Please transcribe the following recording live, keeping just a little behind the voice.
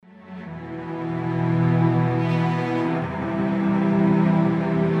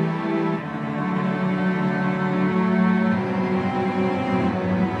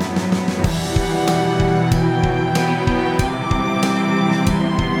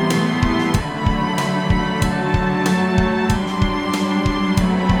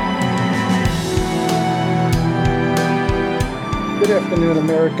afternoon,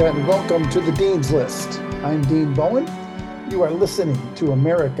 America, and welcome to the Dean's List. I'm Dean Bowen. You are listening to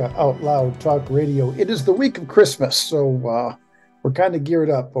America Out Loud Talk Radio. It is the week of Christmas, so we're kind of geared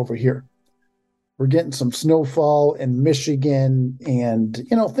up over here. We're getting some snowfall in Michigan, and,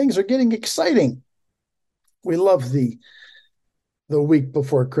 things are getting exciting. We love the week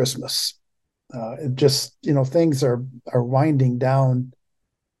before Christmas. Things are winding down.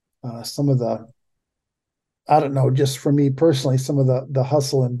 Some of the, I don't know, just for me personally, some of the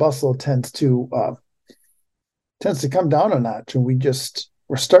hustle and bustle tends to come down a notch, and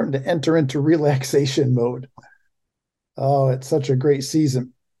we're starting to enter into relaxation mode. Oh, it's such a great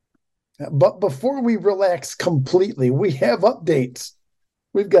season. But before we relax completely, we have updates.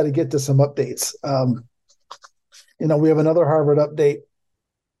 We've got to get to some updates. We have another Harvard update.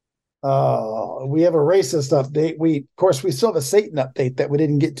 We have a racist update. We still have a Satan update that we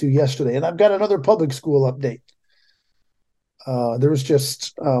didn't get to yesterday. And I've got another public school update. There was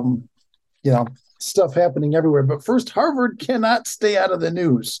just, stuff happening everywhere. But first, Harvard cannot stay out of the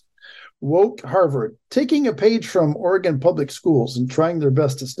news. Woke Harvard, taking a page from Oregon public schools and trying their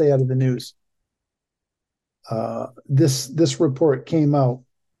best to stay out of the news. This report came out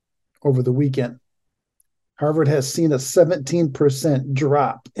over the weekend. Harvard has seen a 17%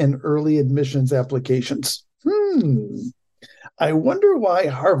 drop in early admissions applications. I wonder why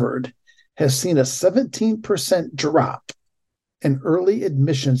Harvard has seen a 17% drop in early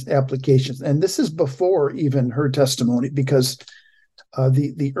admissions applications. And this is before even her testimony, because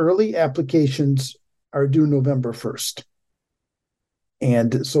the early applications are due November 1st.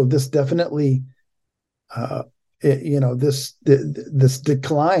 And so this definitely, this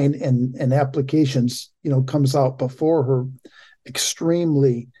decline in applications, comes out before her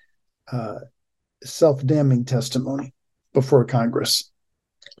extremely self-damning testimony before Congress.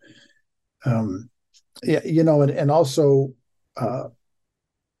 And also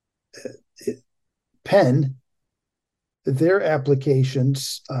Penn, their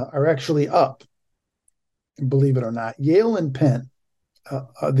applications are actually up, believe it or not. Yale and Penn,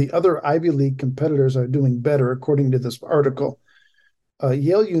 the other Ivy League competitors, are doing better, according to this article.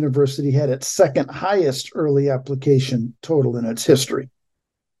 Yale University had its second highest early application total in its history.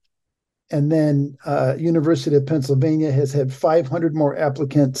 And then University of Pennsylvania has had 500 more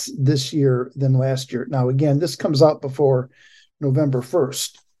applicants this year than last year. Now, again, this comes out before November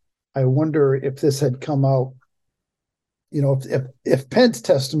 1st. I wonder if this had come out, if Penn's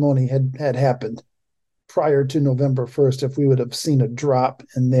testimony had happened prior to November 1st, if we would have seen a drop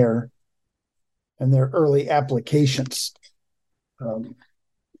in their early applications.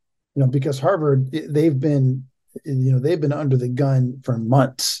 Because Harvard, they've been under the gun for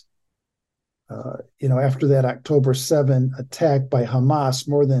months. After that October 7 attack by Hamas,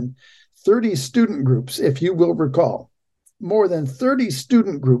 more than 30 student groups, if you will recall, more than 30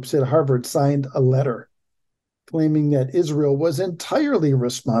 student groups at Harvard signed a letter claiming that Israel was entirely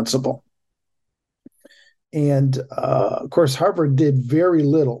responsible. And, of course, Harvard did very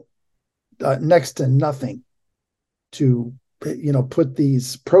little, next to nothing, to, put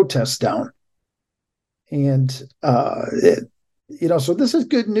these protests down. And, so this is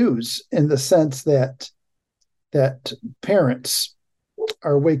good news in the sense that parents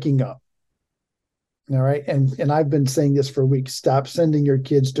are waking up. All right. And I've been saying this for weeks. Stop sending your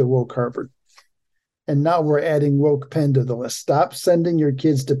kids to woke Harvard. And now we're adding woke Penn to the list. Stop sending your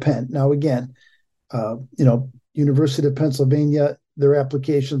kids to Penn. Now, again, University of Pennsylvania, their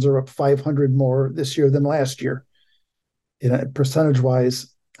applications are up 500 more this year than last year.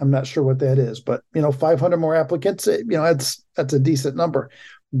 Percentage-wise, I'm not sure what that is, but 500 more applicants, that's a decent number.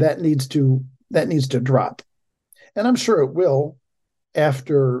 That needs to drop, and I'm sure it will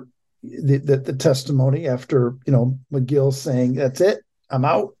after the testimony. After McGill saying that's it, I'm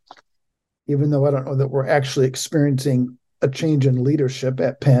out. Even though I don't know that we're actually experiencing a change in leadership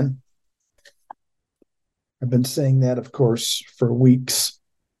at Penn. I've been saying that, of course, for weeks.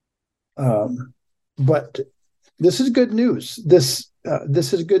 But this is good news. This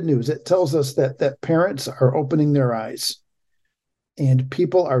is good news. It tells us that parents are opening their eyes, and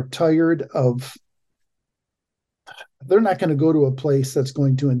people are tired of. They're not going to go to a place that's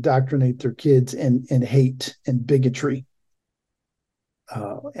going to indoctrinate their kids in hate and bigotry.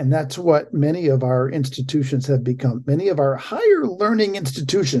 And that's what many of our institutions have become. Many of our higher learning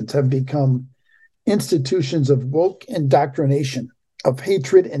institutions have become institutions of woke indoctrination, of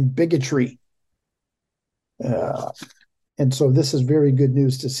hatred and bigotry. And so this is very good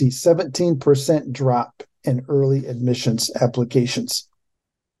news to see 17% drop in early admissions applications.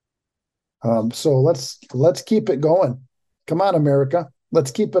 So let's keep it going. Come on, America.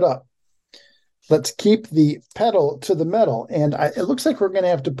 Let's keep it up. Let's keep the pedal to the metal. And it looks like we're going to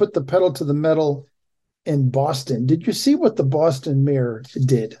have to put the pedal to the metal in Boston. Did you see what the Boston mayor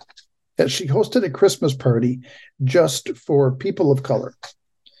did? That she hosted a Christmas party just for people of color.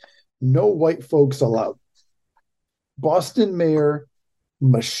 No white folks allowed. Boston Mayor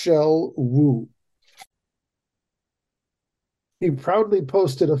Michelle Wu. He proudly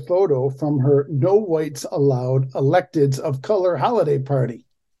posted a photo from her No Whites Allowed Electeds of Color holiday party.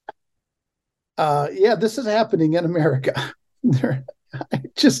 Yeah, this is happening in America.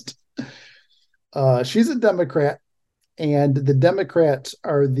 just she's a Democrat, and the Democrats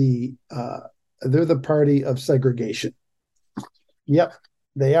are they're the party of segregation. Yep,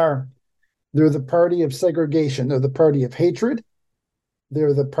 they are. They're the party of segregation. They're the party of hatred.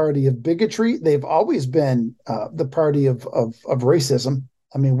 They're the party of bigotry. They've always been the party of racism.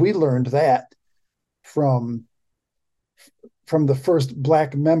 I mean, we learned that from the first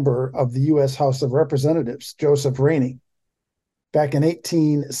black member of the U.S. House of Representatives, Joseph Rainey, back in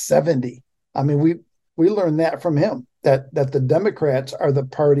 1870. I mean, we learned that from him, that the Democrats are the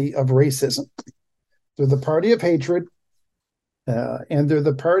party of racism. They're the party of hatred, and they're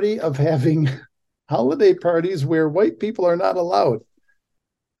the party of having holiday parties where white people are not allowed.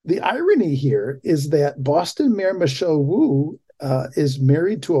 The irony here is that Boston Mayor Michelle Wu is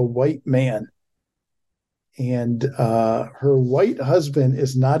married to a white man, and her white husband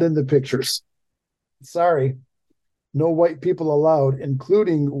is not in the pictures. Sorry, no white people allowed,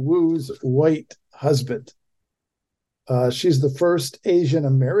 including Wu's white husband. She's the first Asian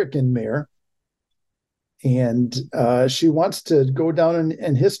American mayor, and she wants to go down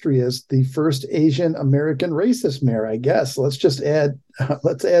in history as the first Asian American racist mayor, I guess. Let's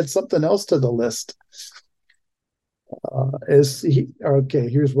add something else to the list. Here's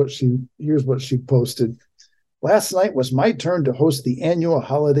what she posted. Last night was my turn to host the annual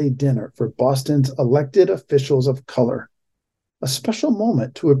holiday dinner for Boston's elected officials of color. A special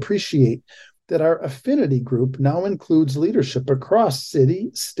moment to appreciate that our affinity group now includes leadership across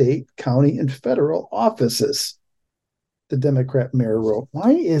city, state, county, and federal offices. The Democrat mayor wrote,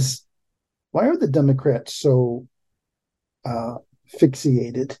 why are the Democrats so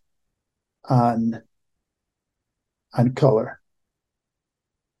fixated on color?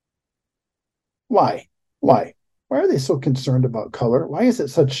 Why? Why are they so concerned about color? Why is it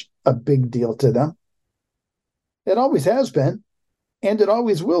such a big deal to them? It always has been, and it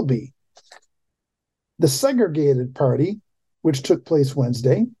always will be. The segregated party, which took place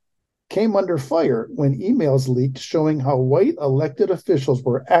Wednesday, came under fire when emails leaked showing how white elected officials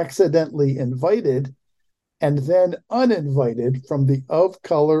were accidentally invited and then uninvited from the of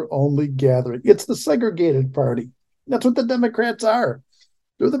color only gathering. It's the segregated party. That's what the Democrats are.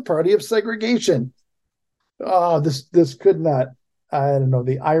 They're the party of segregation. Oh, this could not, I don't know,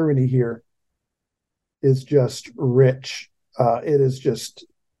 the irony here is just rich. It is just,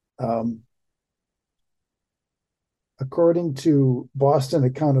 according to Boston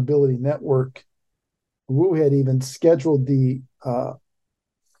Accountability Network, Wu had even scheduled the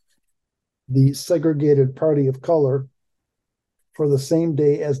segregated party of color for the same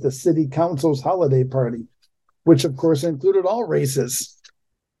day as the city council's holiday party, which of course included all races.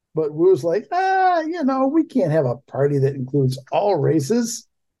 But Wu's like, we can't have a party that includes all races.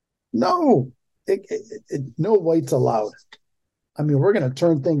 No, no whites allowed. I mean, we're going to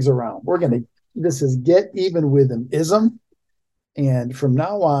turn things around. This is get even with an ism. And from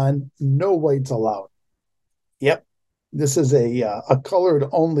now on, no whites allowed. Yep. This is a colored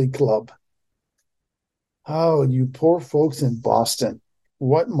only club. Oh, you poor folks in Boston.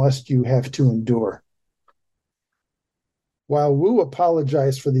 What must you have to endure? While Wu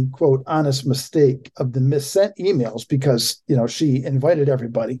apologized for the, quote, honest mistake of the missent emails because, she invited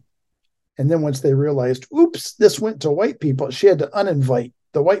everybody. And then once they realized, oops, this went to white people, she had to uninvite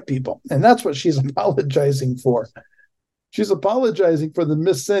the white people. And that's what she's apologizing for. She's apologizing for the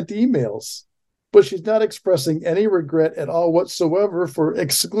missent emails, but she's not expressing any regret at all whatsoever for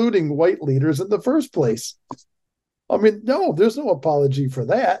excluding white leaders in the first place. I mean, no, there's no apology for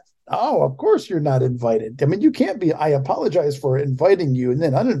that. Oh, of course you're not invited. I mean, you can't be, I apologize for inviting you and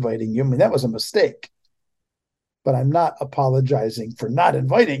then uninviting you. I mean, that was a mistake. But I'm not apologizing for not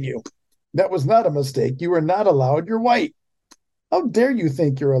inviting you. That was not a mistake. You are not allowed. You're white. How dare you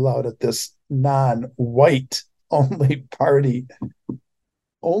think you're allowed at this non-white only party?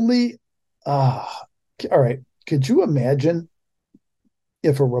 All right. Could you imagine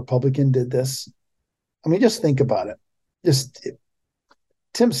if a Republican did this? I mean, just think about it.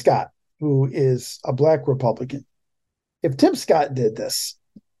 Tim Scott, who is a black Republican, if Tim Scott did this,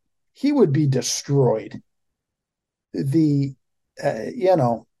 he would be destroyed.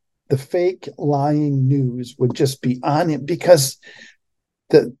 the fake lying news would just be on it, because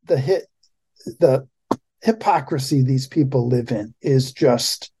the hypocrisy these people live in is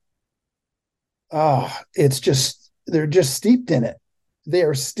just, it's just, they're just steeped in it. They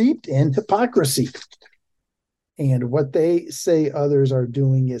are steeped in hypocrisy. And what they say others are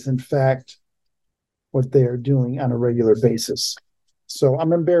doing is, in fact, what they are doing on a regular basis. So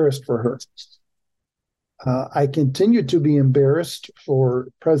I'm embarrassed for her. I continue to be embarrassed for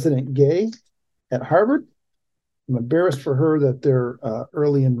President Gay at Harvard. I'm embarrassed for her that their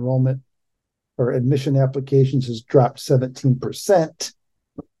early enrollment or admission applications has dropped 17%.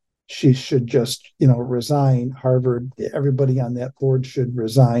 She should just, resign. Harvard, everybody on that board should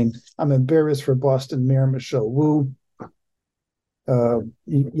resign. I'm embarrassed for Boston Mayor Michelle Wu.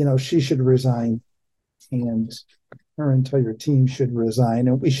 She should resign, and her entire team should resign.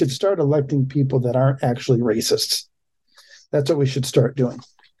 And we should start electing people that aren't actually racists. That's what we should start doing.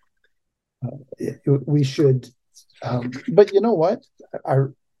 We should, but you know what?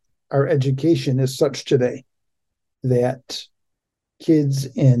 Our education is such today that kids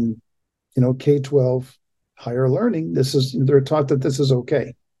in K-12 higher learning, they're taught that this is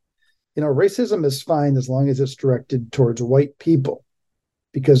okay. Racism is fine as long as it's directed towards white people,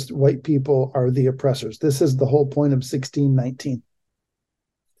 because white people are the oppressors. This is the whole point of 1619.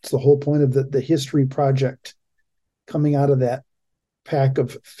 It's the whole point of the history project coming out of that pack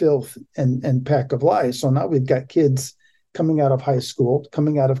of filth and pack of lies. So now we've got kids coming out of high school,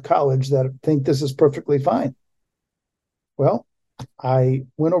 coming out of college, that think this is perfectly fine. Well, I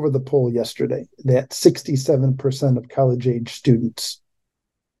went over the poll yesterday that 67% of college-age students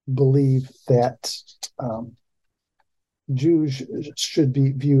believe that Jews should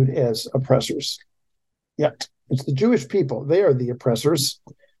be viewed as oppressors. Yeah, it's the Jewish people. They are the oppressors.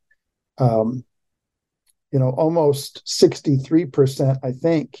 Almost 63%, I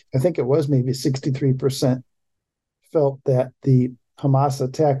think it was maybe 63%, felt that the Hamas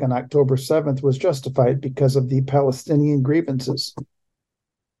attack on October 7th was justified because of the Palestinian grievances.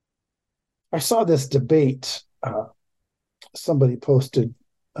 I saw this debate. Somebody posted,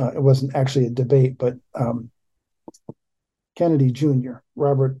 it wasn't actually a debate, but Kennedy Jr.,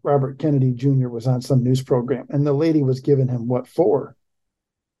 Robert Kennedy Jr. was on some news program, and the lady was giving him what for,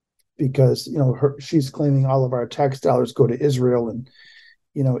 because she's claiming all of our tax dollars go to Israel, and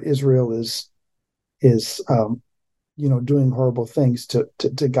Israel is doing horrible things to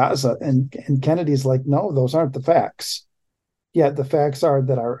Gaza, and Kennedy's like, no, those aren't the facts. Yeah, the facts are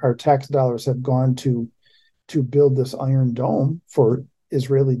that our tax dollars have gone to build this Iron Dome for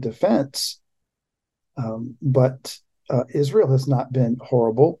Israeli defense, but Israel has not been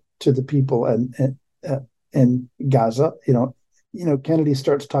horrible to the people in Gaza. Kennedy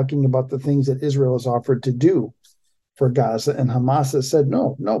starts talking about the things that Israel has offered to do for Gaza, and Hamas has said,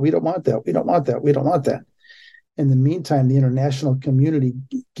 no, we don't want that. We don't want that. We don't want that. In the meantime, the international community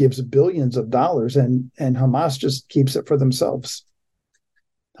gives billions of dollars, and Hamas just keeps it for themselves.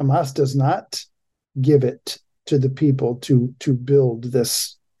 Hamas does not give it to the people to build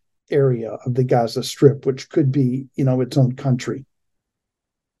this area of the Gaza Strip, which could be, its own country.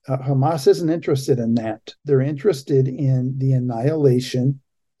 Hamas isn't interested in that. They're interested in the annihilation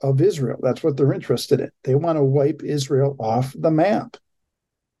of Israel. That's what they're interested in. They want to wipe Israel off the map.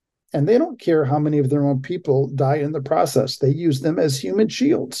 And they don't care how many of their own people die in the process. They use them as human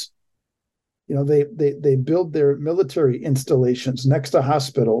shields. They build their military installations next to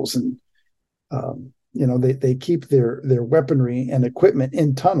hospitals, and they keep their weaponry and equipment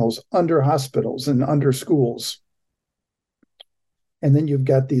in tunnels under hospitals and under schools. And then you've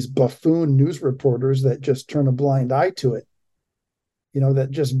got these buffoon news reporters that just turn a blind eye to it,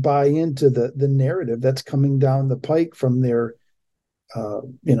 that just buy into the narrative that's coming down the pike from their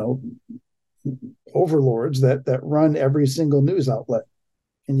overlords that run every single news outlet.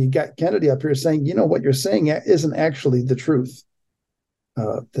 And you got Kennedy up here saying, what you're saying isn't actually the truth.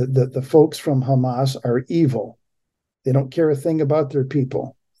 The folks from Hamas are evil. They don't care a thing about their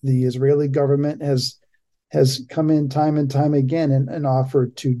people. The Israeli government has come in time and time again and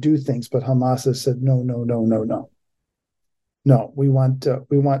offered to do things, but Hamas has said, no. No, we want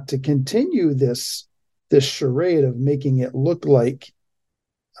to continue this charade of making it look like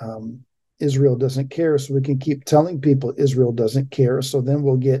Israel doesn't care, so we can keep telling people Israel doesn't care. So then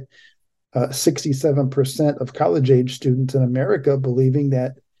we'll get 67% of college-age students in America believing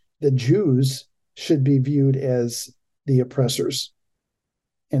that the Jews should be viewed as the oppressors,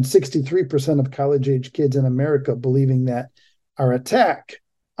 and 63% of college-age kids in America believing that our attack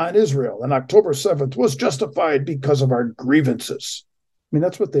on Israel on October 7th was justified because of our grievances. I mean,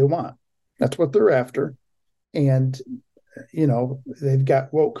 that's what they want. That's what they're after. And they've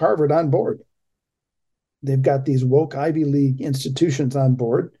got woke Harvard on board. They've got these woke Ivy League institutions on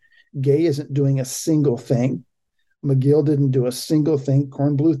board. Gay isn't doing a single thing. McGill didn't do a single thing.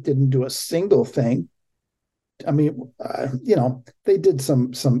 Kornbluth didn't do a single thing. I mean, they did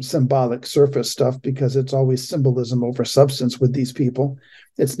some symbolic surface stuff because it's always symbolism over substance with these people.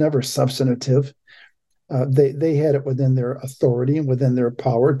 It's never substantive. They had it within their authority and within their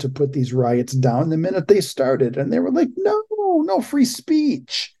power to put these riots down the minute they started, and they were like, no free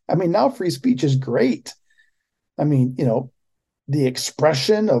speech. I mean, now free speech is great. I mean, the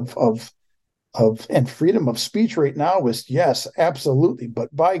expression of and freedom of speech right now is, yes, absolutely.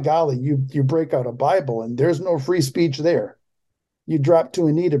 But by golly, you break out a Bible and there's no free speech there. You drop to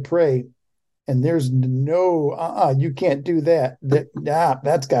a knee to pray and there's no, you can't do that.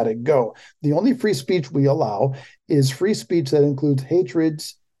 That's got to go. The only free speech we allow is free speech that includes hatred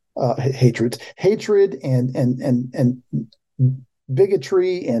and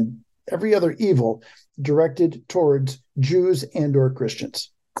bigotry and every other evil directed towards Jews and or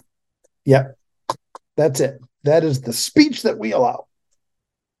Christians. Yep. That's it. That is the speech that we allow.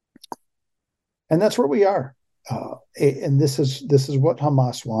 And that's where we are. And this is what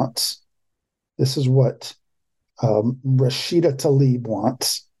Hamas wants. This is what Rashida Tlaib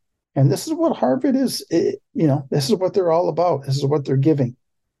wants. And this is what Harvard is, this is what they're all about. This is what they're giving.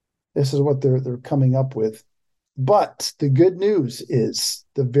 This is what they're coming up with. But the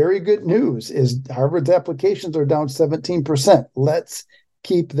very good news is Harvard's applications are down 17%. Let's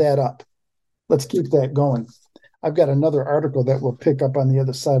keep that up. Let's keep that going. I've got another article that we'll pick up on the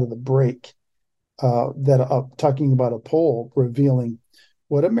other side of the break talking about a poll revealing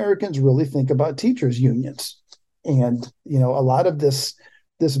what Americans really think about teachers' unions. And, a lot of this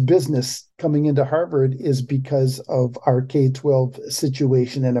business coming into Harvard is because of our K-12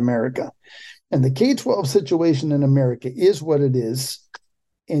 situation in America. And the K-12 situation in America is what it is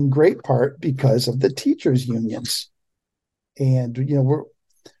in great part because of the teachers' unions. And,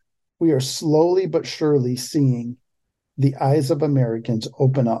 we are slowly but surely seeing the eyes of Americans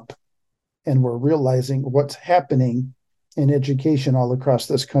open up, and we're realizing what's happening in education all across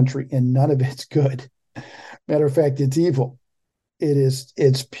this country, and none of it's good. Matter of fact, it's evil.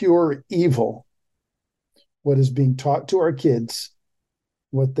 It's pure evil. What is being taught to our kids,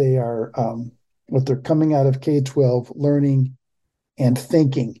 what they're coming out of K-12 learning and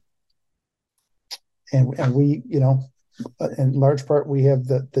thinking. And we, in large part, we have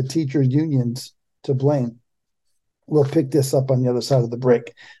the teachers' unions to blame. We'll pick this up on the other side of the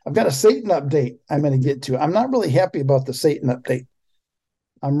break. I've got a Satan update I'm going to get to. I'm not really happy about the Satan update.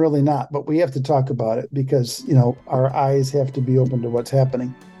 I'm really not, but we have to talk about it because, our eyes have to be open to what's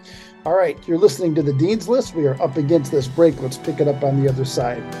happening. All right, you're listening to the Dean's List. We are up against this break. Let's pick it up on the other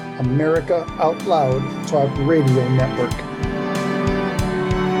side. America Out Loud Talk Radio Network.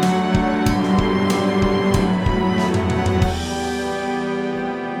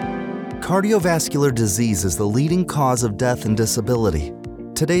 Cardiovascular disease is the leading cause of death and disability.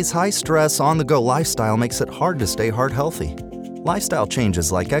 Today's high-stress, on-the-go lifestyle makes it hard to stay heart healthy. Lifestyle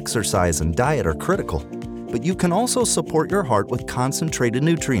changes like exercise and diet are critical, but you can also support your heart with concentrated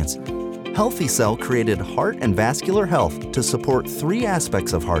nutrients. Healthy Cell created Heart and Vascular Health to support 3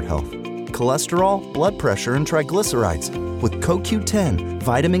 aspects of heart health: cholesterol, blood pressure, and triglycerides, with CoQ10,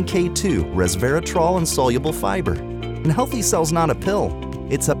 vitamin K2, resveratrol, and soluble fiber. And Healthy Cell's not a pill.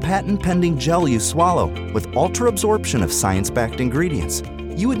 It's a patent-pending gel you swallow with ultra-absorption of science-backed ingredients.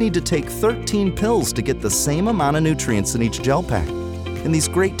 You would need to take 13 pills to get the same amount of nutrients in each gel pack. And these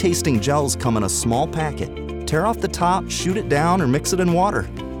great-tasting gels come in a small packet. Tear off the top, shoot it down, or mix it in water.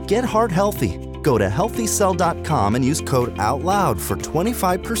 Get heart healthy. Go to healthycell.com and use code OUTLOUD for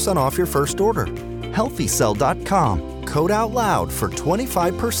 25% off your first order. Healthycell.com, code OUTLOUD for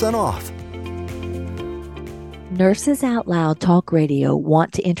 25% off. Nurses Out Loud Talk Radio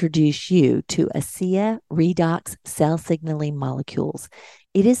want to introduce you to ASEA Redox Cell Signaling Molecules.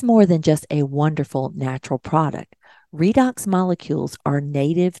 It is more than just a wonderful natural product. Redox molecules are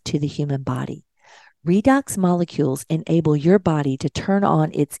native to the human body. Redox molecules enable your body to turn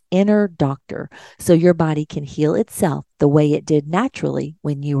on its inner doctor so your body can heal itself the way it did naturally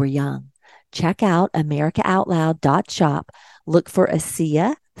when you were young. Check out americaoutloud.shop, look for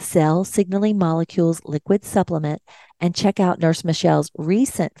ASEA Cell Signaling Molecules Liquid Supplement, and check out Nurse Michelle's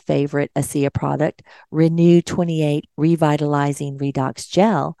recent favorite ASEA product, Renew 28 Revitalizing Redox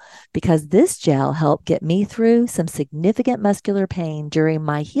Gel, because this gel helped get me through some significant muscular pain during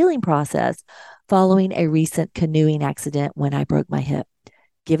my healing process following a recent canoeing accident when I broke my hip.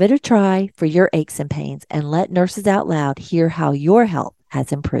 Give it a try for your aches and pains, and let Nurses Out Loud hear how your health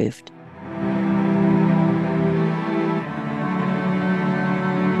has improved.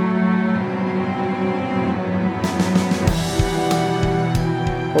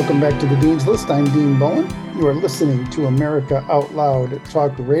 Welcome back to the Dean's List. I'm Dean Bowen. You are listening to America Out Loud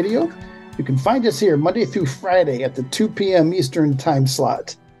Talk Radio. You can find us here Monday through Friday at the 2 p.m. Eastern time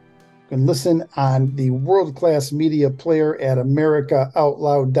slot. You can listen on the world-class media player at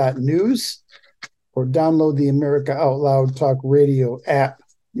americaoutloud.news or download the America Out Loud Talk Radio app.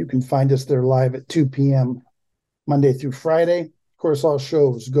 You can find us there live at 2 p.m. Monday through Friday. Of course, all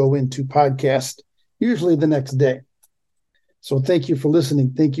shows go into podcast, usually the next day. So thank you for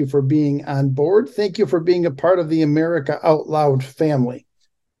listening. Thank you for being on board. Thank you for being a part of the America Out Loud family.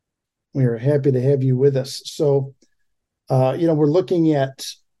 We are happy to have you with us. So, we're looking at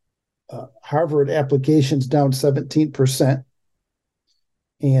Harvard applications down 17%.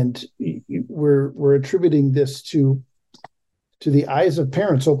 And we're attributing this to the eyes of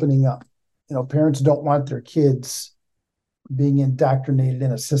parents opening up. Parents don't want their kids being indoctrinated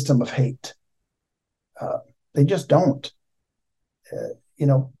in a system of hate. They just don't.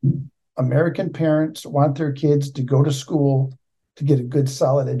 American parents want their kids to go to school to get a good,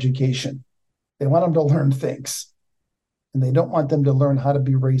 solid education. They want them to learn things. And they don't want them to learn how to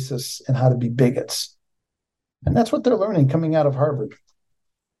be racist and how to be bigots. And that's what they're learning coming out of Harvard.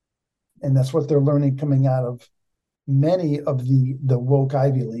 And that's what they're learning coming out of many of the woke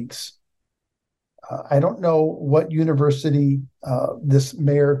Ivy Leagues. I don't know what university this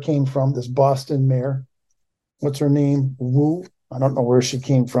mayor came from, this Boston mayor. What's her name? Wu. I don't know where she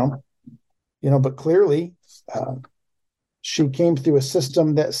came from. But clearly she came through a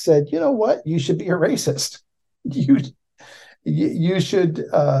system that said, you know what? You should be a racist. You should,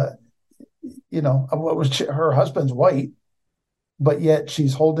 her husband's white, but yet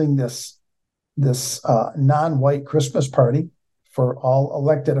she's holding this non-white Christmas party for all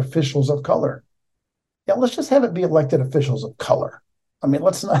elected officials of color. Yeah, let's just have it be elected officials of color. I mean,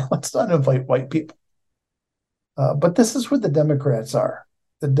 let's not invite white people. But this is what the Democrats are.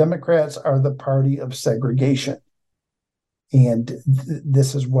 The Democrats are the party of segregation, and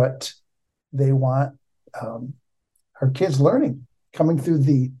this is what they want our kids learning, coming through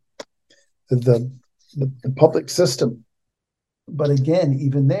the public system. But again,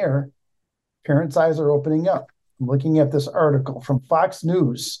 even there, parents' eyes are opening up. I'm looking at this article from Fox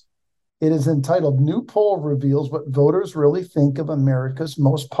News. It is entitled, "New Poll Reveals What Voters Really Think of America's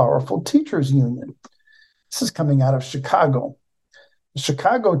Most Powerful Teachers Union." This is coming out of Chicago. The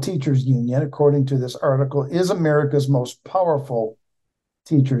Chicago Teachers Union, according to this article, is America's most powerful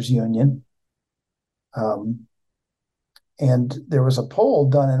teachers union. And there was a poll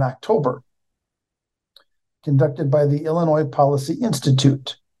done in October conducted by the Illinois Policy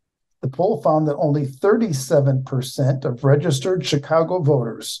Institute. The poll found that only 37% of registered Chicago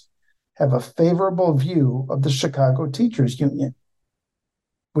voters have a favorable view of the Chicago Teachers Union,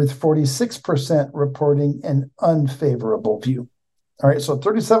 with 46% reporting an unfavorable view. All right, so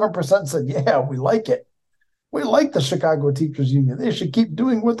 37% said, yeah, we like it. We like the Chicago Teachers Union. They should keep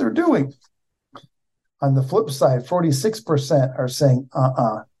doing what they're doing. On the flip side, 46% are saying,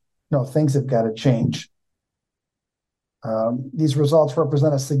 no, things have got to change. These results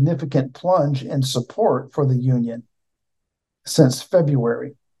represent a significant plunge in support for the union since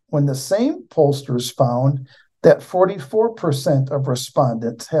February, when the same pollsters found that 44% of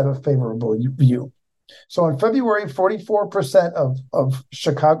respondents had a favorable view. So in February, 44% of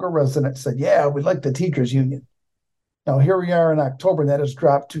Chicago residents said, yeah, we like the teachers union. Now here we are in October, that has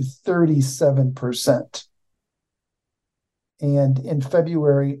dropped to 37%. And in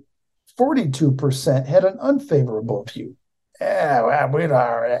February, 42% had an unfavorable view. We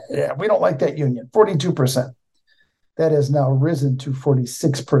don't like that union, 42%. That has now risen to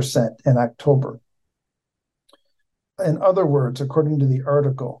 46% in October. In other words, according to the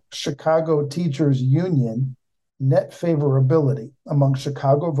article, Chicago Teachers Union net favorability among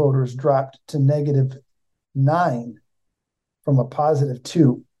Chicago voters dropped to -9 from a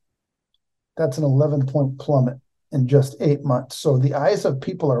 +2. That's an 11-point plummet in just 8 months. So the eyes of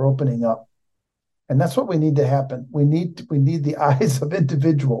people are opening up. And that's what we need to happen. We need the eyes of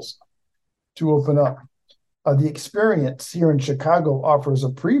individuals to open up. The experience here in Chicago offers a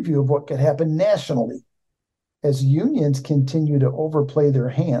preview of what could happen nationally as unions continue to overplay their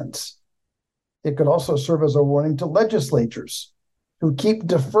hands. It could also serve as a warning to legislatures who keep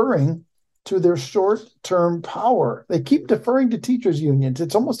deferring to their short-term power. They keep deferring to teachers' unions.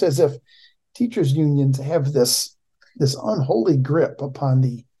 It's almost as if teachers' unions have this unholy grip upon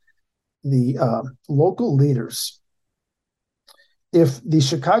the local leaders. If the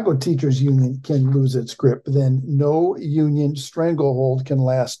Chicago Teachers Union can lose its grip, then no union stranglehold can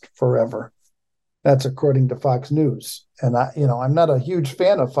last forever. That's according to Fox News. And I'm not a huge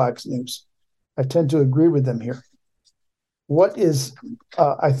fan of Fox News. I tend to agree with them here. What is,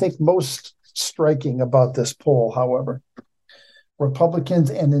 I think, most striking about this poll, however, Republicans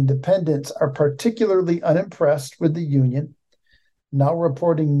and independents are particularly unimpressed with the union, now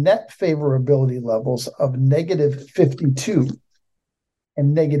reporting net favorability levels of negative 52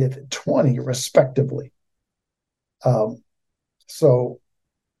 and negative 20, respectively. So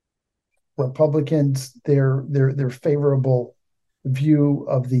Republicans, their favorable view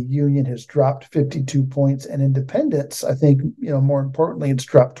of the union has dropped 52 points, and independents, I think, more importantly, it's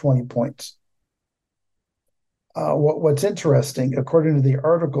dropped 20 points. What's interesting, according to the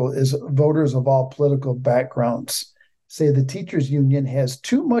article, is voters of all political backgrounds say the teachers union has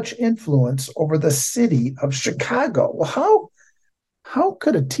too much influence over the city of Chicago. Well, how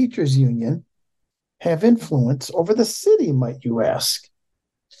could a teachers union have influence over the city, might you ask?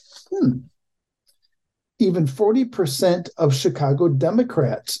 Even 40% of Chicago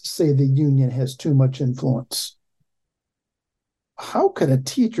Democrats say the union has too much influence. How could a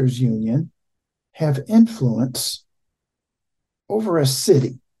teachers union have influence over a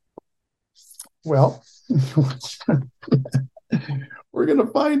city? Well, we're going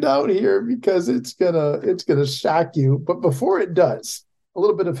to find out here, because it's gonna shock you. But before it does, a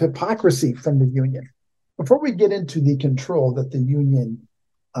little bit of hypocrisy from the union. Before we get into the control that the union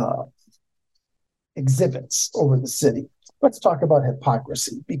exhibits over the city, let's talk about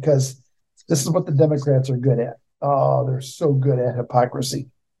hypocrisy, because this is what the Democrats are good at. Oh, they're so good at hypocrisy.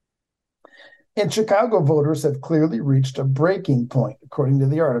 And Chicago voters have clearly reached a breaking point, according to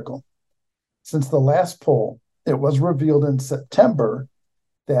the article. Since the last poll, it was revealed in September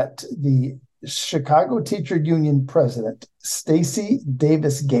that the Chicago Teacher Union president, Stacey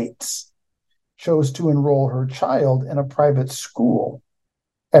Davis Gates, chose to enroll her child in a private school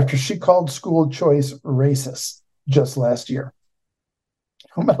after she called school choice racist just last year.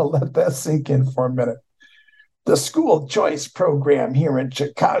 I'm going to let that sink in for a minute. The school choice program here in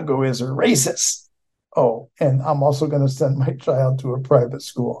Chicago is racist. Oh, and I'm also going to send my child to a private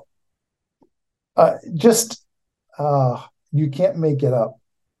school. You can't make it up.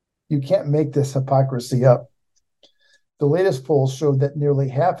 You can't make this hypocrisy up. The latest polls showed that nearly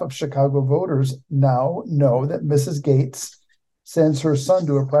half of Chicago voters now know that Mrs. Gates sends her son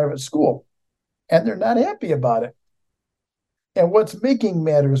to a private school, and they're not happy about it. And what's making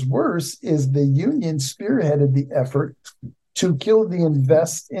matters worse is the union spearheaded the effort to kill the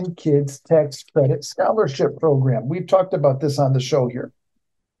Invest in Kids tax credit scholarship program. We've talked about this on the show here.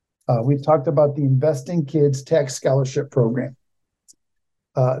 We've talked about the Invest in Kids tax scholarship program.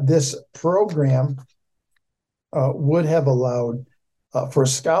 This program would have allowed for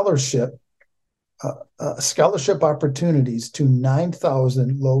scholarship opportunities to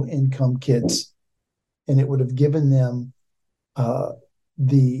 9,000 low-income kids, and it would have given them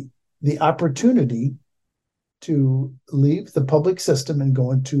the opportunity to leave the public system and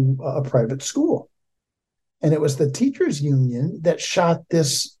go into a private school. And it was the teachers union that shot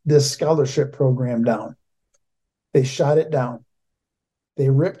this scholarship program down. They shot it down.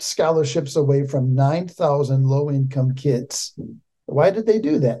 They ripped scholarships away from 9,000 low-income kids. Why did they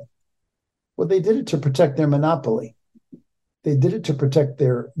do that? Well, they did it to protect their monopoly. They did it to protect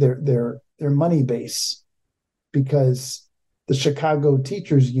their money base, because the Chicago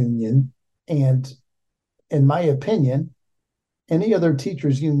Teachers Union, and in my opinion, any other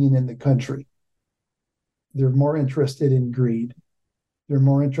teachers union in the country, they're more interested in greed. They're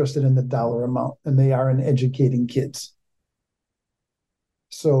more interested in the dollar amount than they are in educating kids.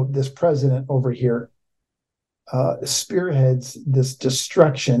 So this president over here spearheads this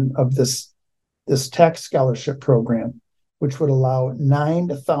destruction of this tax scholarship program, which would allow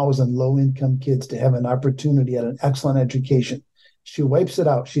 9,000 low-income kids to have an opportunity at an excellent education. She wipes it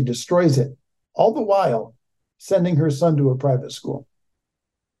out. She destroys it, all the while sending her son to a private school.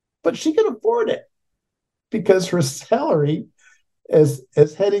 But she can afford it, because her salary as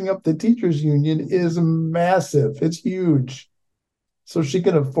heading up the teachers union is massive. It's huge. So she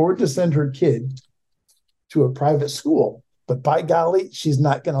can afford to send her kid to a private school. But by golly, she's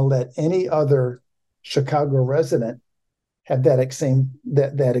not going to let any other Chicago resident have that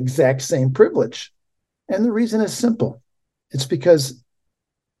exact same privilege. And the reason is simple. It's because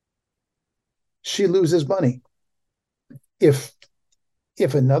she loses money. If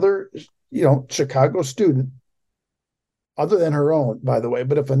another, Chicago student, other than her own, by the way,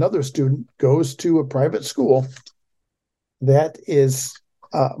 but if another student goes to a private school, that is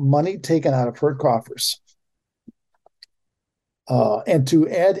money taken out of her coffers. And to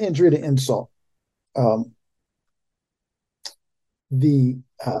add injury to insult, the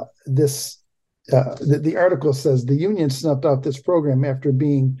article says the union snuffed out this program after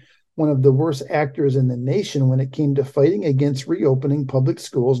being one of the worst actors in the nation when it came to fighting against reopening public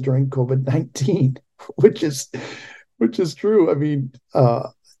schools during COVID-19, which is true. I mean,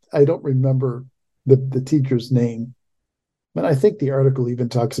 I don't remember the teacher's name, but I think the article even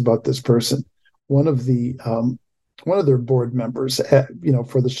talks about this person. One of their board members,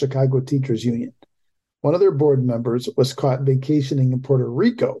 for the Chicago Teachers Union. One of their board members was caught vacationing in Puerto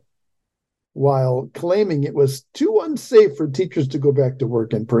Rico while claiming it was too unsafe for teachers to go back to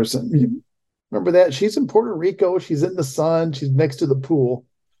work in person. You remember that? She's in Puerto Rico. She's in the sun. She's next to the pool,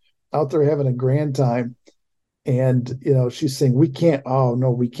 out there having a grand time. And, she's saying, we can't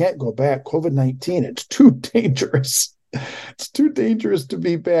go back. COVID-19, it's too dangerous. It's too dangerous to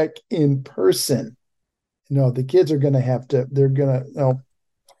be back in person. The kids are going to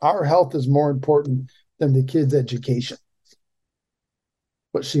our health is more important than the kids' education.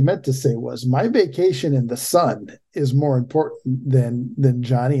 What she meant to say was, my vacation in the sun is more important than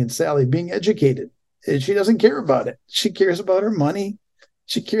Johnny and Sally being educated. And she doesn't care about it. She cares about her money.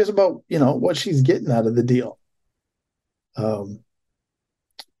 She cares about, what she's getting out of the deal.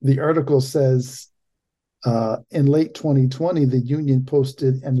 The article says, in late 2020, the union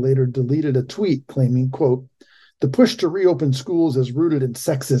posted and later deleted a tweet claiming, quote, the push to reopen schools is rooted in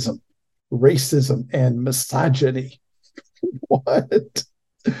sexism, racism, and misogyny. What?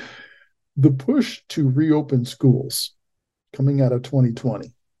 The push to reopen schools coming out of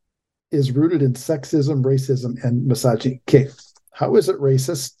 2020 is rooted in sexism, racism, and misogyny. Okay, how is it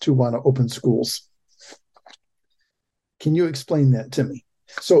racist to want to open schools? Can you explain that to me?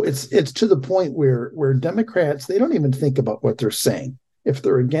 So it's to the point where Democrats, they don't even think about what they're saying. If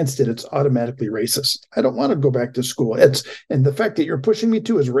they're against it, it's automatically racist. I don't want to go back to school. And the fact that you're pushing me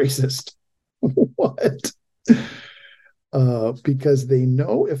to is racist. What? Because they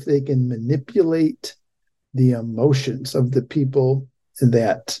know if they can manipulate the emotions of the people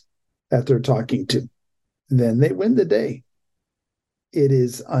that they're talking to, then they win the day. It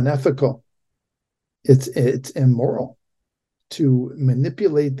is unethical. It's immoral to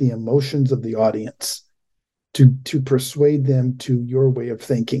manipulate the emotions of the audience, to persuade them to your way of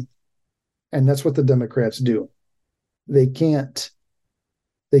thinking. And that's what the Democrats do. They can't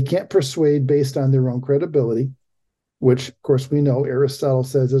persuade based on their own credibility, which, of course, we know Aristotle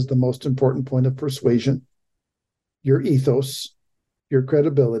says is the most important point of persuasion, your ethos, your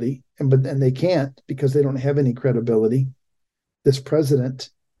credibility. And they can't, because they don't have any credibility. This president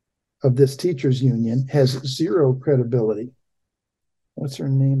of this teachers union has zero credibility. What's her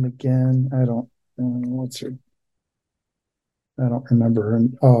name again? I don't remember her.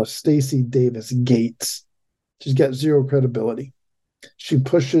 Oh, Stacey Davis Gates. She's got zero credibility. She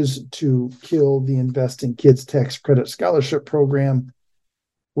pushes to kill the Invest in Kids tax credit scholarship program,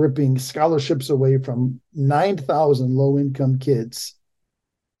 ripping scholarships away from 9,000 low-income kids.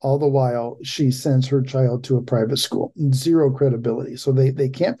 All the while, she sends her child to a private school. Zero credibility. So they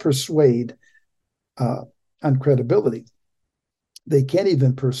can't persuade on credibility. They can't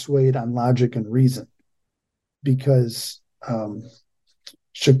even persuade on logic and reason, because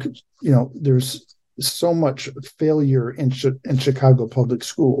there's so much failure in Chicago public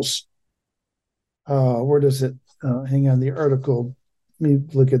schools. Where does it? Hang on, the article. Let me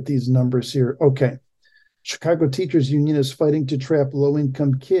look at these numbers here. Okay. Chicago Teachers Union is fighting to trap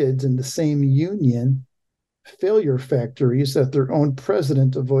low-income kids in the same union failure factories that their own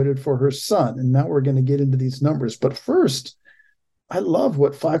president avoided for her son. And now we're going to get into these numbers. But first, I love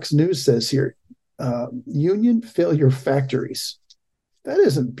what Fox News says here. Union failure factories. That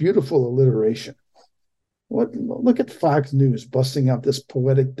isn't beautiful alliteration. Look at Fox News busting out this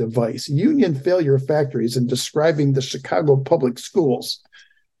poetic device. Union failure factories and describing the Chicago public schools.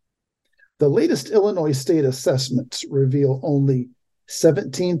 The latest Illinois state assessments reveal only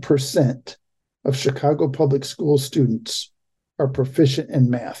 17% of Chicago public school students are proficient in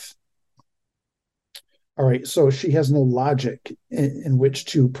math. All right, so she has no logic in which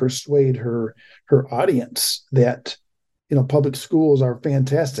to persuade her audience that public schools are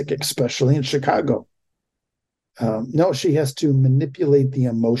fantastic, especially in Chicago. No, she has to manipulate the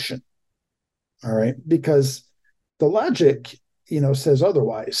emotion. All right, because the logic, says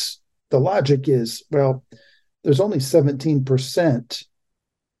otherwise. The logic is, well, there's only 17%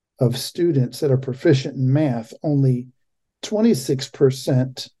 of students that are proficient in math. Only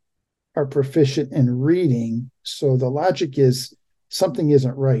 26% are proficient in reading. So the logic is something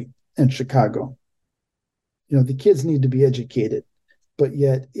isn't right in Chicago. The kids need to be educated, but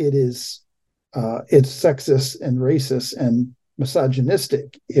yet it's sexist and racist and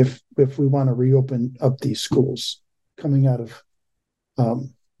misogynistic if we want to reopen up these schools coming out of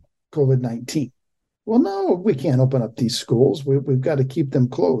COVID-19. Well, no, we can't open up these schools. We've got to keep them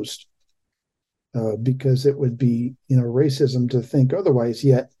closed. because it would be, racism to think otherwise.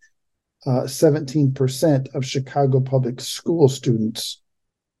 Yet 17% of Chicago public school students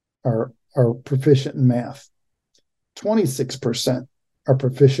are proficient in math. 26% are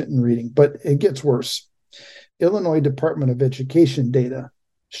proficient in reading, but it gets worse. Illinois Department of Education data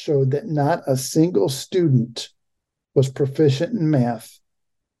showed that not a single student was proficient in math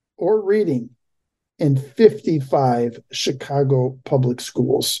or reading in 55 Chicago public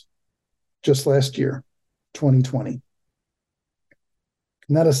schools just last year, 2020.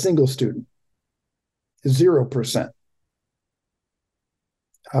 Not a single student, 0%.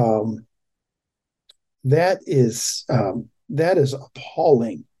 That is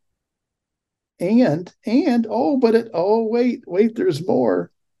appalling. And wait, there's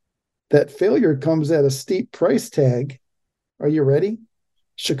more. That failure comes at a steep price tag. Are you ready?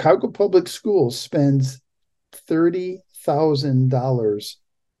 Chicago Public Schools spends $30,000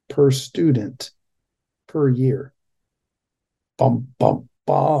 per student per year. Bum, bum,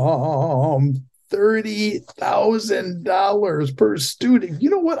 bum. $30,000 per student. You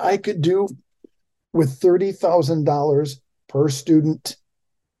know what I could do with $30,000 per student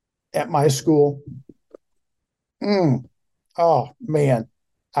at my school? Oh, man.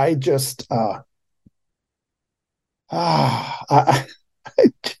 I just,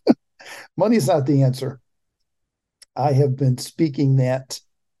 money's not the answer. I have been speaking that,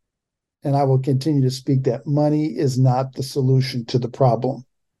 and I will continue to speak that. Money is not the solution to the problem.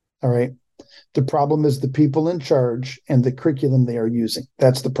 All right. The problem is the people in charge and the curriculum they are using.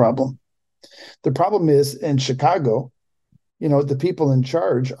 That's the problem. The problem is in Chicago, the people in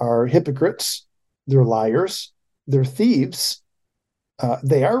charge are hypocrites. They're liars. They're thieves.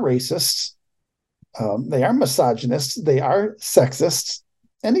 They are racists. They are misogynists. They are sexists.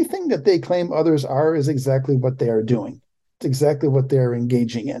 Anything that they claim others are is exactly what they are doing. It's exactly what they are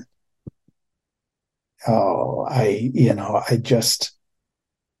engaging in.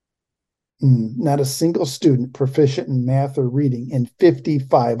 Not a single student proficient in math or reading in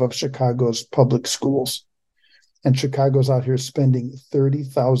 55 of Chicago's public schools. And Chicago's out here spending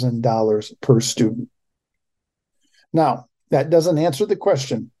 $30,000 per student. Now, that doesn't answer the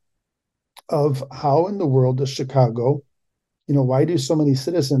question of how in the world does Chicago, why do so many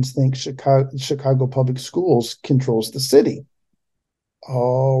citizens think Chicago Public Schools controls the city?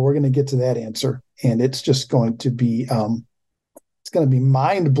 Oh, we're going to get to that answer. And it's just going to be, it's going to be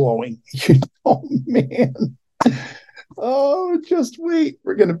mind-blowing. Man. Oh, just wait.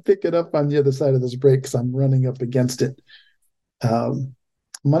 We're going to pick it up on the other side of this break because I'm running up against it.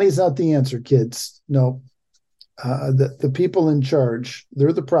 Money's not the answer, kids. No. The people in charge,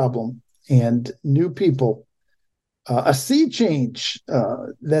 they're the problem. And new people, a sea change,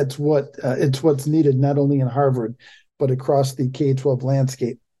 that's what's needed not only in Harvard, but across the K-12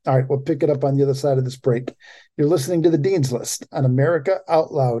 landscape. All right, we'll pick it up on the other side of this break. You're listening to the Dean's List on America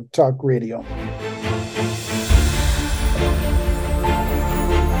Out Loud Talk Radio.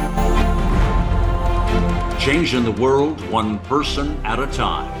 Changing the world one person at a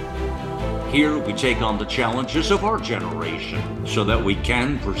time. Here we take on the challenges of our generation so that we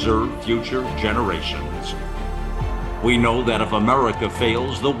can preserve future generations. We know that if America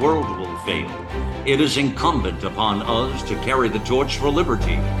fails, the world will fail. It is incumbent upon us to carry the torch for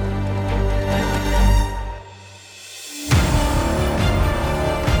liberty.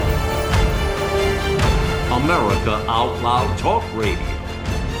 America Out Loud Talk Radio.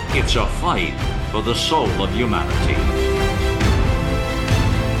 It's a fight for the soul of humanity.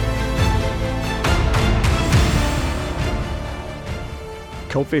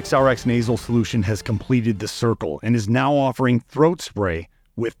 Cofix RX nasal solution has completed the circle and is now offering throat spray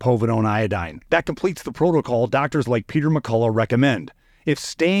with povidone iodine. That completes the protocol doctors like Peter McCullough recommend. If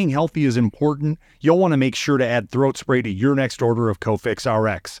staying healthy is important, you'll want to make sure to add throat spray to your next order of Cofix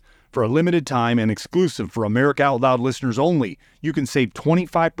RX. For a limited time and exclusive for America Out Loud listeners only, you can save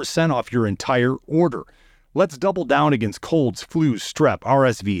 25% off your entire order. Let's double down against colds, flus, strep,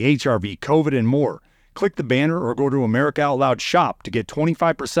 RSV, HRV, COVID, and more. Click the banner or go to America Out Loud shop to get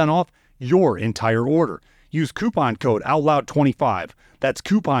 25% off your entire order. Use coupon code OUTLOUD25. That's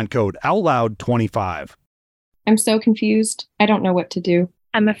coupon code OUTLOUD25. I'm so confused. I don't know what to do.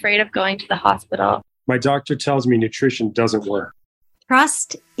 I'm afraid of going to the hospital. My doctor tells me nutrition doesn't work.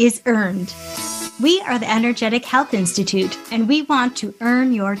 Trust is earned. We are the Energetic Health Institute, and we want to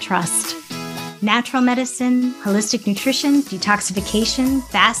earn your trust. Natural medicine, holistic nutrition, detoxification,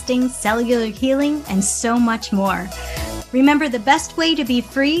 fasting, cellular healing, and so much more. Remember, the best way to be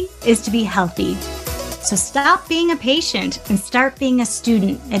free is to be healthy. So stop being a patient and start being a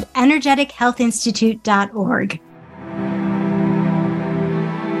student at energetichealthinstitute.org.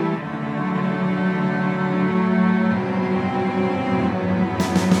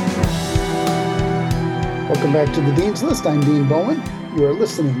 Welcome back to the Dean's List. I'm Dean Bowen. You are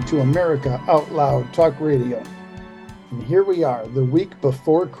listening to America Out Loud Talk Radio. And here we are, the week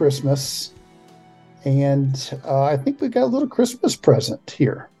before Christmas. And I think we've got a little Christmas present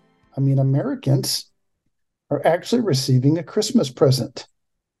here. I mean, Americans are actually receiving a Christmas present.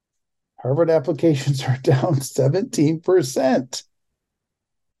 Harvard applications are down 17%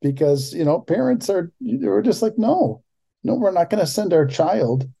 because, parents they're just like, no, we're not going to send our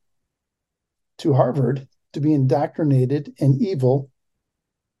child to Harvard to be indoctrinated in evil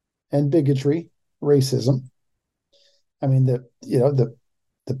and bigotry, racism. I mean, the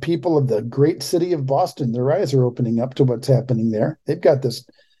people of the great city of Boston, their eyes are opening up to what's happening there. They've got this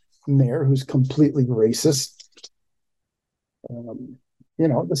mayor who's completely racist.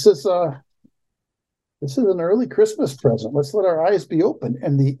 This is an early Christmas present. Let's let our eyes be open.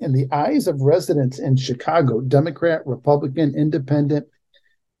 And the eyes of residents in Chicago, Democrat, Republican, Independent,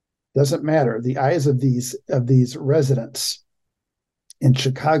 doesn't matter. The eyes of these residents in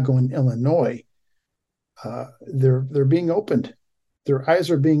Chicago and Illinois, they're being opened. Their eyes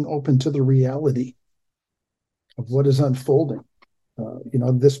are being opened to the reality of what is unfolding.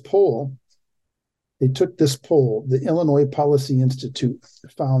 This poll, they took this poll, the Illinois Policy Institute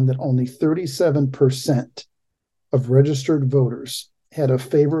found that only 37% of registered voters had a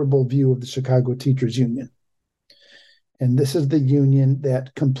favorable view of the Chicago Teachers Union. And this is the union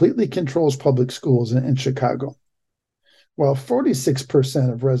that completely controls public schools in Chicago. While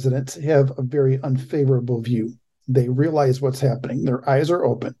 46% of residents have a very unfavorable view. They realize what's happening. Their eyes are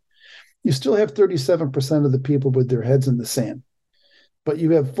open. You still have 37% of the people with their heads in the sand. But you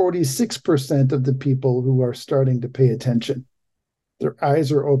have 46% of the people who are starting to pay attention. Their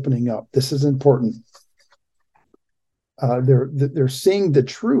eyes are opening up. This is important. They're seeing the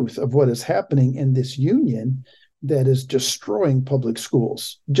truth of what is happening in this union that is destroying public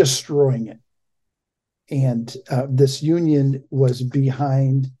schools, destroying it. And this union was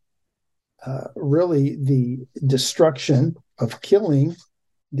behind really the destruction of killing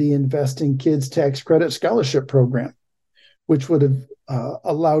the Investing Kids Tax Credit Scholarship Program, which would have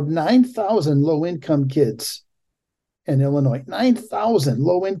allowed 9,000 low-income kids in Illinois, 9,000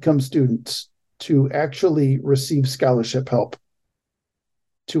 low-income students to actually receive scholarship help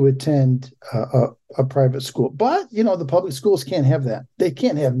to attend a private school. But, the public schools can't have that. They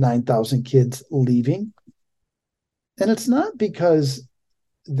can't have 9,000 kids leaving. And it's not because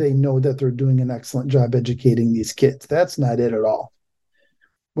they know that they're doing an excellent job educating these kids. That's not it at all.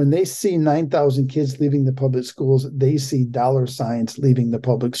 When they see 9,000 kids leaving the public schools, they see dollar signs leaving the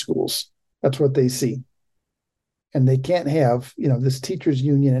public schools. That's what they see. And they can't have, this teachers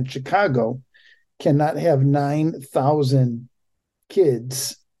union in Chicago cannot have 9,000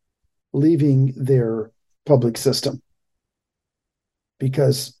 kids leaving their public system.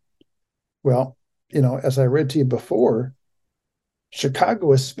 Because, as I read to you before,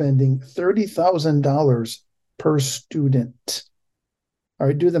 Chicago is spending $30,000 per student. All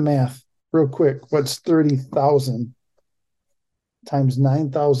right, do the math real quick. What's 30,000 times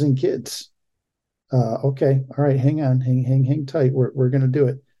 9,000 kids? Okay, all right, hang on, hang tight. We're going to do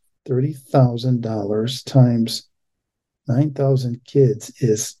it. $30,000 times 9,000 kids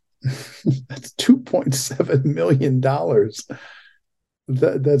is that's $2.7 million. That's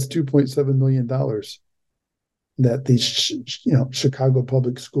 $2.7 million that these Chicago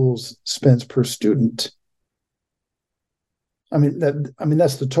public schools spends per student.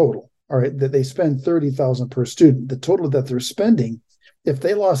 That's the total. All right, that they spend $30,000 per student. The total that they're spending, if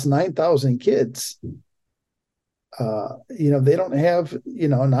they lost 9,000 kids, they don't have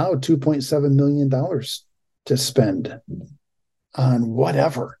now $2.7 million to spend on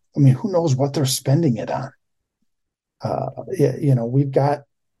whatever. Who knows what they're spending it on? We've got.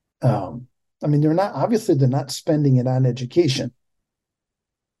 They're not spending it on education.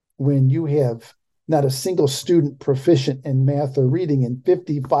 When you have not a single student proficient in math or reading in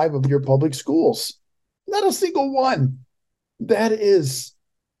 55 of your public schools, not a single one. That is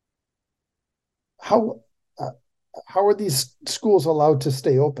how are these schools allowed to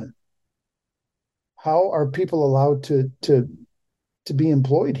stay open? How are people allowed to be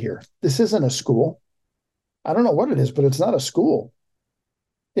employed here? This isn't a school. I don't know what it is, but it's not a school.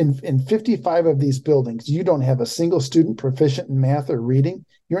 In 55 of these buildings, you don't have a single student proficient in math or reading.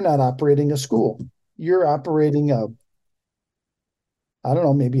 You're not operating a school. You're operating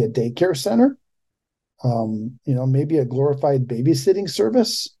maybe a daycare center, maybe a glorified babysitting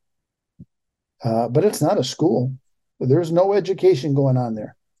service. But it's not a school. There's no education going on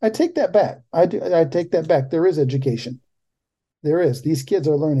there. I take that back. I take that back. There is education. There is. These kids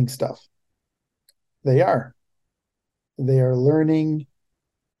are learning stuff. They are. They are learning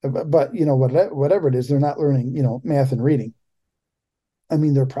But whatever it is, they're not learning, math and reading. I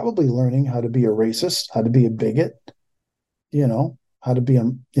mean, they're probably learning how to be a racist, how to be a bigot, how to be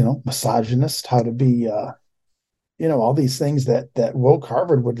a misogynist, how to be all these things that woke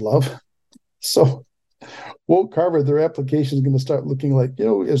Harvard would love. So woke Harvard, their application is going to start looking like,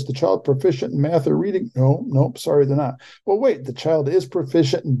 is the child proficient in math or reading? No, nope, sorry, they're not. Well, wait, the child is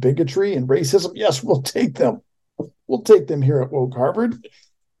proficient in bigotry and racism. Yes, we'll take them. We'll take them here at woke Harvard.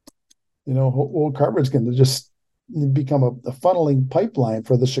 Woke Harvard's going to just become a funneling pipeline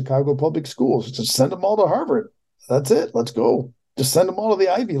for the Chicago public schools. Just send them all to Harvard. That's it. Let's go. Just send them all to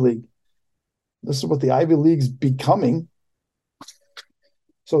the Ivy League. This is what the Ivy League's becoming.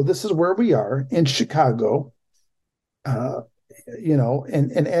 So this is where we are in Chicago, and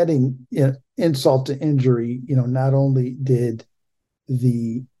adding insult to injury. Not only did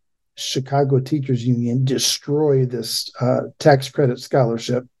the Chicago Teachers Union destroy this tax credit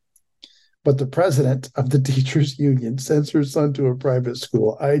scholarship, but the president of the Teachers Union sends her son to a private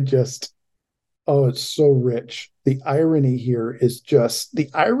school. It's so rich. The irony here is just the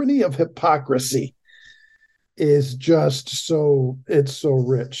irony of hypocrisy is just it's so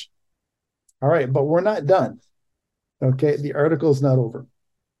rich. All right, but we're not done. Okay, the article is not over.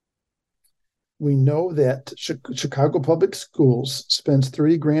 We know that Chicago Public Schools spends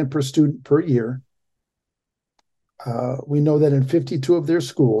 $30,000 per student per year. We know that in 52 of their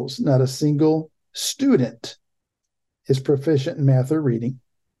schools, not a single student is proficient in math or reading.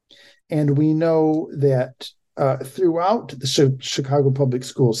 And we know that throughout the Chicago public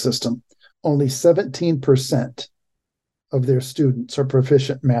school system, only 17% of their students are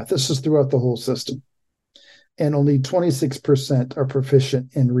proficient in math. This is throughout the whole system. And only 26% are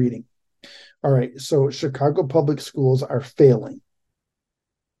proficient in reading. All right, so Chicago public schools are failing.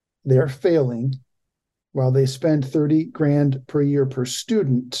 They're failing while they spend $30,000 per year per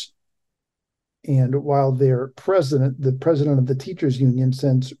student. And while the president of the teachers union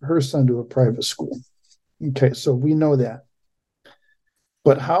sends her son to a private school. Okay, so we know that.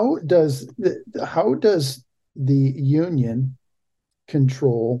 But how does the union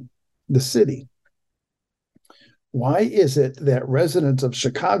control the city? Why is it that residents of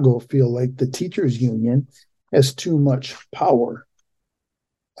Chicago feel like the teachers union has too much power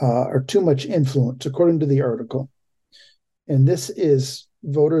or too much influence, according to the article? And this is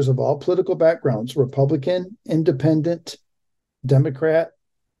voters of all political backgrounds, Republican, Independent, Democrat.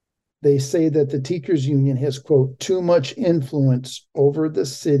 They say that the teachers union has, quote, too much influence over the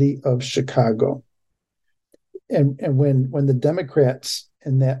city of Chicago. And when the Democrats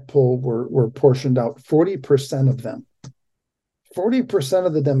in that poll were portioned out, 40% of them, 40%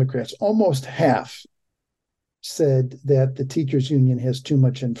 of the Democrats, almost half, said that the teachers union has too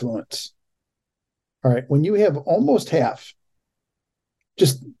much influence. All right, when you have almost half,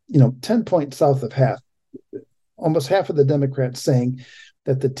 just 10 points south of half, almost half of the Democrats saying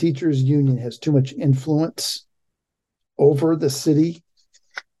that the teachers union has too much influence over the city,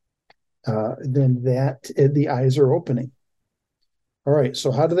 then the eyes are opening. All right,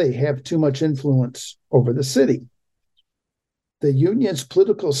 so how do they have too much influence over the city? The union's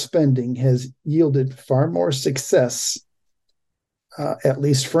political spending has yielded far more success, at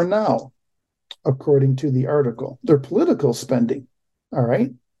least for now, according to the article. Their political spending, all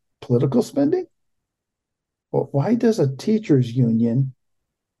right, political spending? Well, why does a teachers union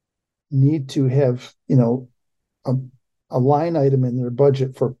need to have, a line item in their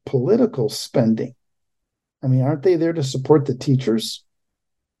budget for political spending? I mean, aren't they there to support the teachers?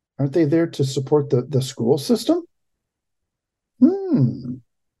 Aren't they there to support the school system? The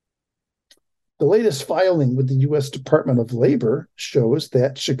latest filing with the U.S. Department of Labor shows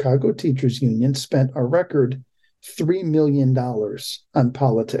that Chicago Teachers Union spent a record $3 million on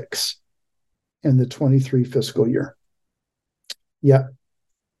politics in the 23 fiscal year. Yeah,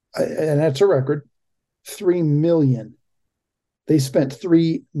 and that's a record. $3 million. They spent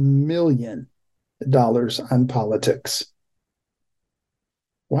 $3 million on politics.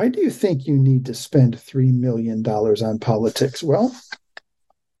 Why do you think you need to spend $3 million on politics? Well,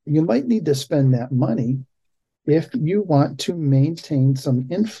 you might need to spend that money if you want to maintain some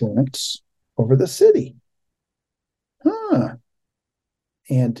influence over the city.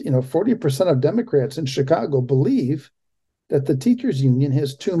 And 40% of Democrats in Chicago believe that the teachers union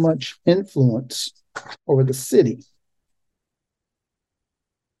has too much influence over the city.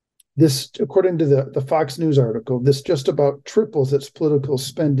 This, according to the Fox News article, this just about triples its political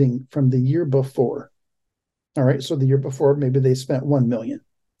spending from the year before. All right, so the year before, maybe they spent $1 million.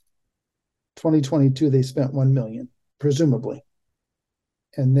 2022, they spent $1 million, presumably.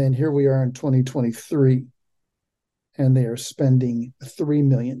 And then here we are in 2023. and they are spending $3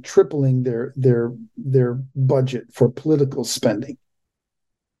 million, tripling their budget for political spending.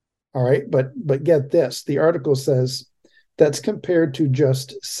 All right, but get this: the article says that's compared to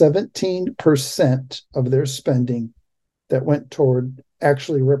just 17% of their spending that went toward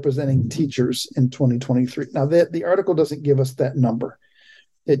actually representing teachers in 2023. Now, the article doesn't give us that number.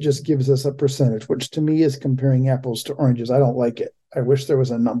 It just gives us a percentage, which to me is comparing apples to oranges. I don't like it. I wish there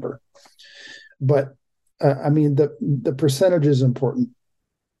was a number. But, the percentage is important.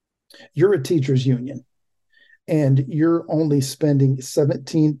 You're a teachers union, and you're only spending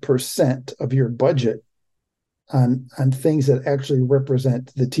 17% of your budget on things that actually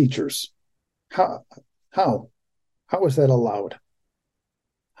represent the teachers. How is that allowed?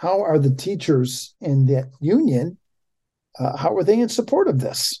 How are the teachers in that union, how are they in support of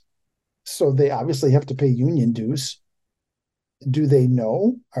this? So they obviously have to pay union dues. Do they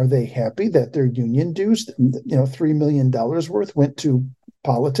know? Are they happy that their union dues, $3 million worth, went to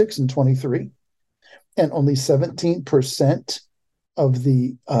politics in 23, and only 17% of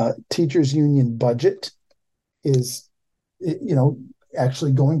the teachers union budget is,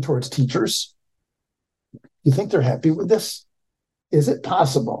 actually going towards teachers? You think they're happy with this? Is it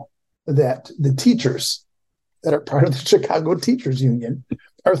possible that the teachers that are part of the Chicago Teachers Union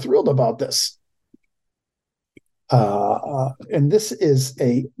are thrilled about this? And this is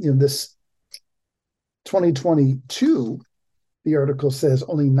this 2022, the article says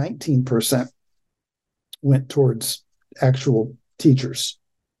only 19% went towards actual teachers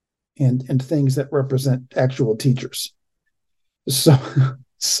and things that represent actual teachers.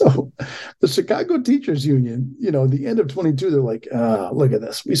 So the Chicago Teachers Union, the end of 22, they're like, look at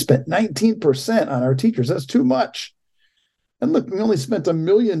this. We spent 19% on our teachers. That's too much. And look, we only spent $1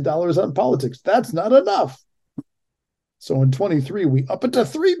 million on politics. That's not enough. So in 23, we up it to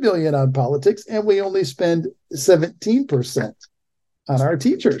 $3 billion on politics, and we only spend 17% on our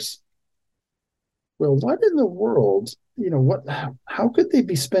teachers. Well, what in the world, how could they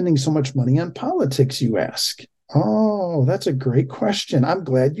be spending so much money on politics, you ask? Oh, that's a great question. I'm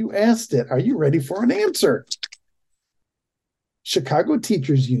glad you asked it. Are you ready for an answer? Chicago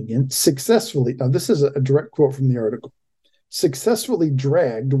Teachers Union successfully, now this is a direct quote from the article, successfully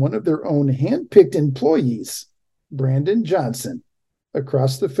dragged one of their own handpicked employees, Brandon Johnson,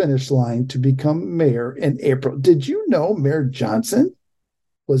 across the finish line to become mayor in April. Did you know Mayor Johnson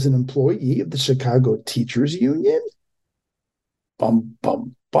was an employee of the Chicago Teachers Union? Bum,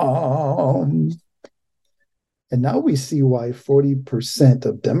 bum, bum. And now we see why 40%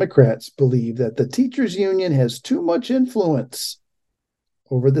 of Democrats believe that the teachers union has too much influence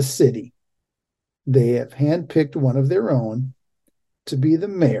over the city. They have handpicked one of their own to be the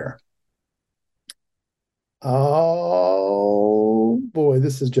mayor. Oh, boy,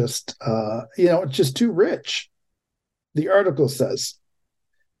 this is just, it's just too rich. The article says,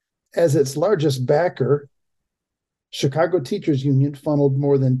 as its largest backer, Chicago Teachers Union funneled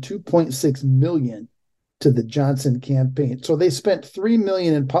more than $2.6 million to the Johnson campaign. So they spent $3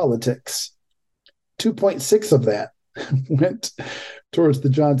 million in politics. 2.6 of that went towards the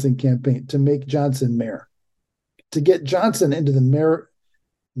Johnson campaign to make Johnson mayor, to get Johnson into the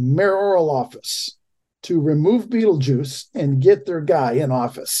mayoral office, to remove Beetlejuice and get their guy in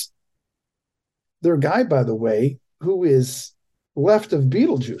office. Their guy, by the way, who is left of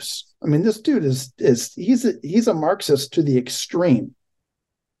Beetlejuice. I mean, this dude he's a Marxist to the extreme.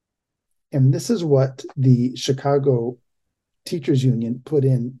 And this is what the Chicago Teachers Union put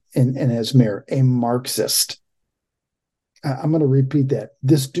in as mayor, a Marxist. I'm going to repeat that.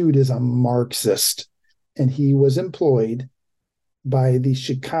 This dude is a Marxist, and he was employed by the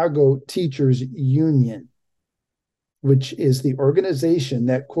Chicago Teachers Union, which is the organization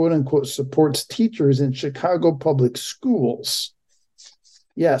that, quote unquote, supports teachers in Chicago public schools.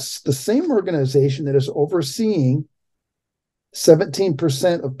 Yes, the same organization that is overseeing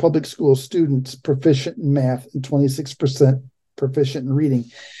 17% of public school students proficient in math and 26% proficient in reading.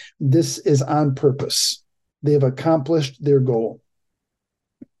 This is on purpose. They've accomplished their goal.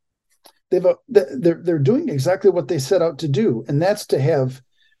 They're doing exactly what they set out to do, and that's to have,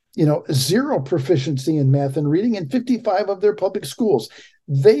 zero proficiency in math and reading in 55 of their public schools.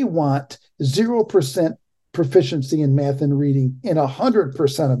 They want 0% proficiency in math and reading in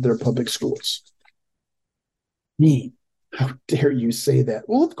 100% of their public schools. How dare you say that?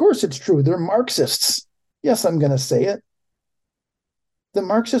 Well, of course it's true. They're Marxists. Yes, I'm going to say it. The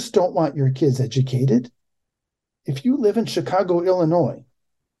Marxists don't want your kids educated. If you live in Chicago, Illinois,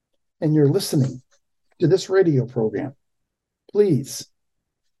 and you're listening to this radio program, please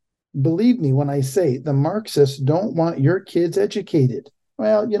believe me when I say the Marxists don't want your kids educated.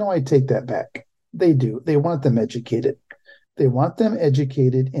 Well, I take that back. They do. They want them educated. They want them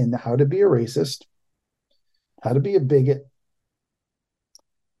educated in how to be a racist, how to be a bigot.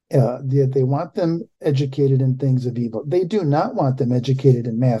 They want them educated in things of evil. They do not want them educated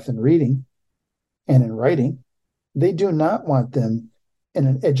in math and reading and in writing. They do not want them in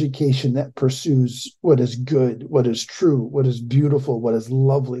an education that pursues what is good, what is true, what is beautiful, what is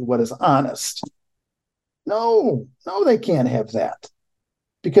lovely, what is honest. No, they can't have that.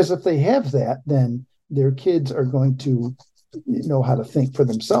 Because if they have that, then their kids are going to know how to think for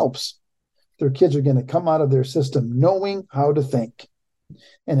themselves. Their kids are going to come out of their system knowing how to think.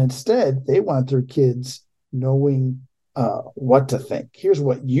 And instead, they want their kids knowing what to think. Here's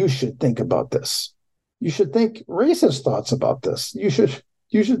what you should think about this. You should think racist thoughts about this. You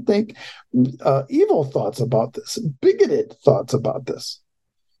should think evil thoughts about this, bigoted thoughts about this.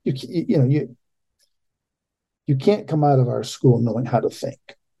 You can't come out of our school knowing how to think.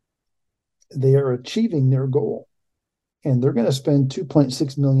 They are achieving their goal, and they're going to spend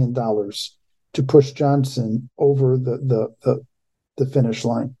 $2.6 million to push Johnson over the finish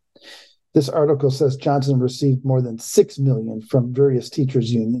line. This article says Johnson received more than $6 million from various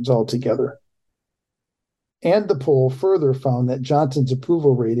teachers' unions altogether. And the poll further found that Johnson's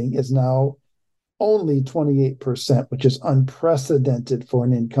approval rating is now only 28%, which is unprecedented for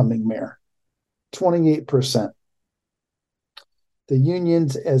an incoming mayor. 28%. The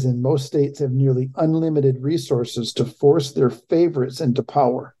unions, as in most states, have nearly unlimited resources to force their favorites into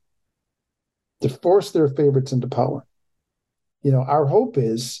power. Our hope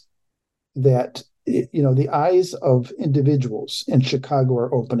is that, the eyes of individuals in Chicago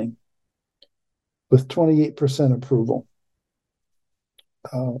are opening with 28% approval,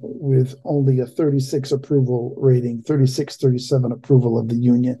 with only a 36 approval rating, 37 approval of the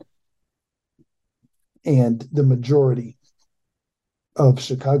union. And the majority of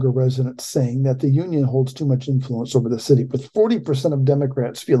Chicago residents saying that the union holds too much influence over the city, with 40% of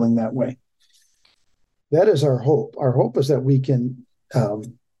Democrats feeling that way. That is our hope. Our hope is that we can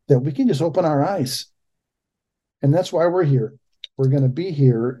just open our eyes. And that's why we're here. We're going to be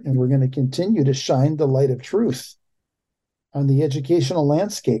here, and we're going to continue to shine the light of truth on the educational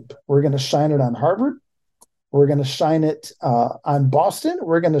landscape. We're going to shine it on Harvard. We're going to shine it on Boston.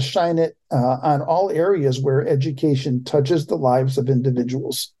 We're going to shine it on all areas where education touches the lives of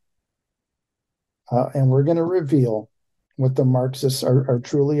individuals. And we're going to reveal what the Marxists are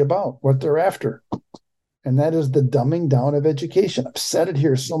truly about, what they're after. And that is the dumbing down of education. I've said it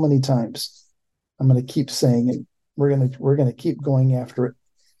here so many times. I'm going to keep saying it. We're going to keep going after it.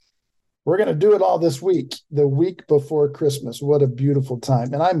 We're going to do it all this week, the week before Christmas. What a beautiful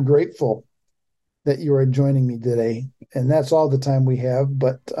time. And I'm grateful that you are joining me today. And that's all the time we have,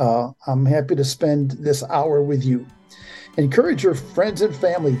 but I'm happy to spend this hour with you. Encourage your friends and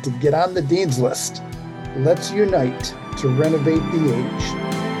family to get on the Dean's List. Let's unite to renovate the age.